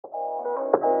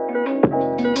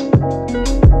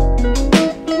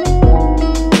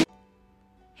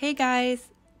Hey guys!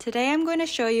 Today I'm going to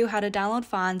show you how to download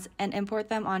fonts and import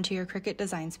them onto your Cricut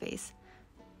Design Space.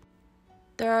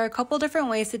 There are a couple different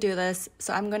ways to do this,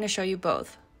 so I'm going to show you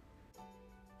both.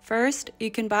 First,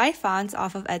 you can buy fonts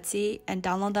off of Etsy and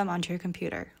download them onto your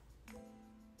computer.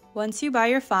 Once you buy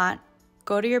your font,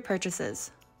 go to your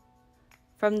purchases.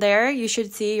 From there, you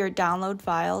should see your Download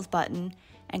Files button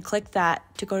and click that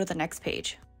to go to the next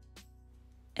page.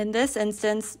 In this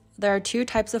instance, there are two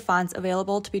types of fonts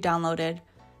available to be downloaded: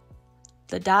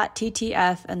 the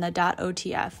 .ttf and the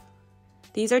 .otf.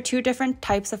 These are two different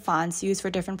types of fonts used for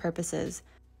different purposes.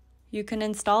 You can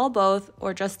install both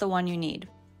or just the one you need.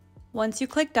 Once you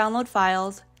click Download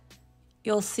Files,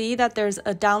 you'll see that there's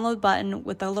a download button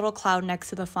with a little cloud next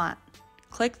to the font.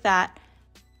 Click that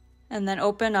and then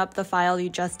open up the file you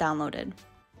just downloaded.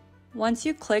 Once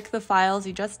you click the files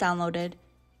you just downloaded,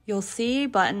 you'll see a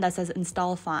button that says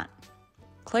Install Font.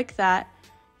 Click that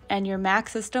and your Mac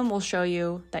system will show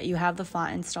you that you have the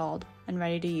font installed and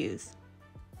ready to use.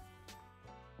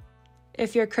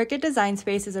 If your Cricut Design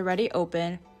Space is already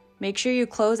open, make sure you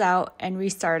close out and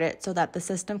restart it so that the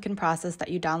system can process that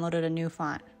you downloaded a new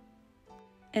font.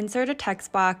 Insert a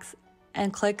text box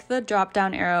and click the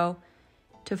drop-down arrow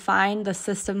to find the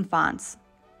system fonts.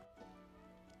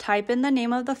 Type in the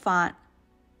name of the font,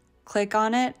 click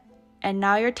on it, and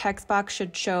now your text box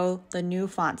should show the new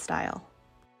font style.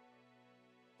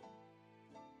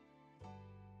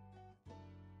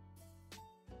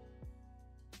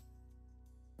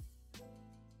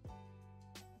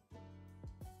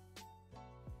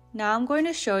 Now I'm going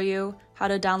to show you how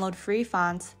to download free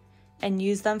fonts and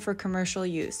use them for commercial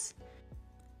use.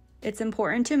 It's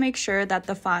important to make sure that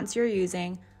the fonts you're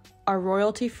using are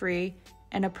royalty-free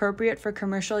and appropriate for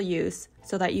commercial use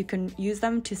so that you can use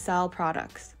them to sell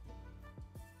products.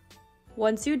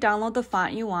 Once you download the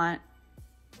font you want,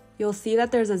 you'll see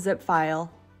that there's a zip file.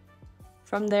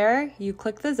 From there, you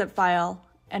click the zip file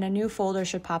and a new folder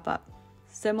should pop up.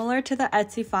 Similar to the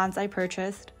Etsy fonts I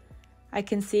purchased, I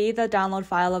can see the download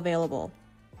file available.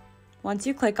 Once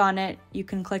you click on it, you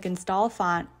can click Install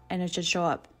Font and it should show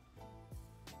up.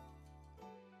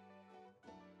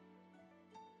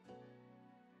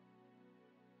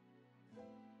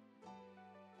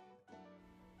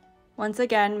 Once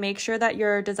again, make sure that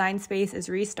your design space is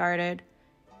restarted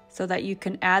so that you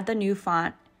can add the new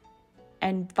font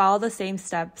and follow the same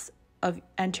steps of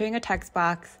entering a text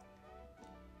box,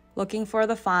 looking for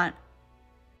the font,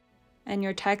 and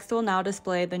your text will now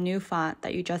display the new font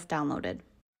that you just downloaded.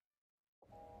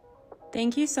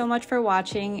 Thank you so much for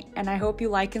watching, and I hope you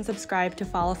like and subscribe to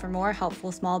follow for more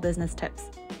helpful small business tips.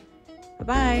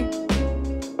 Bye-bye!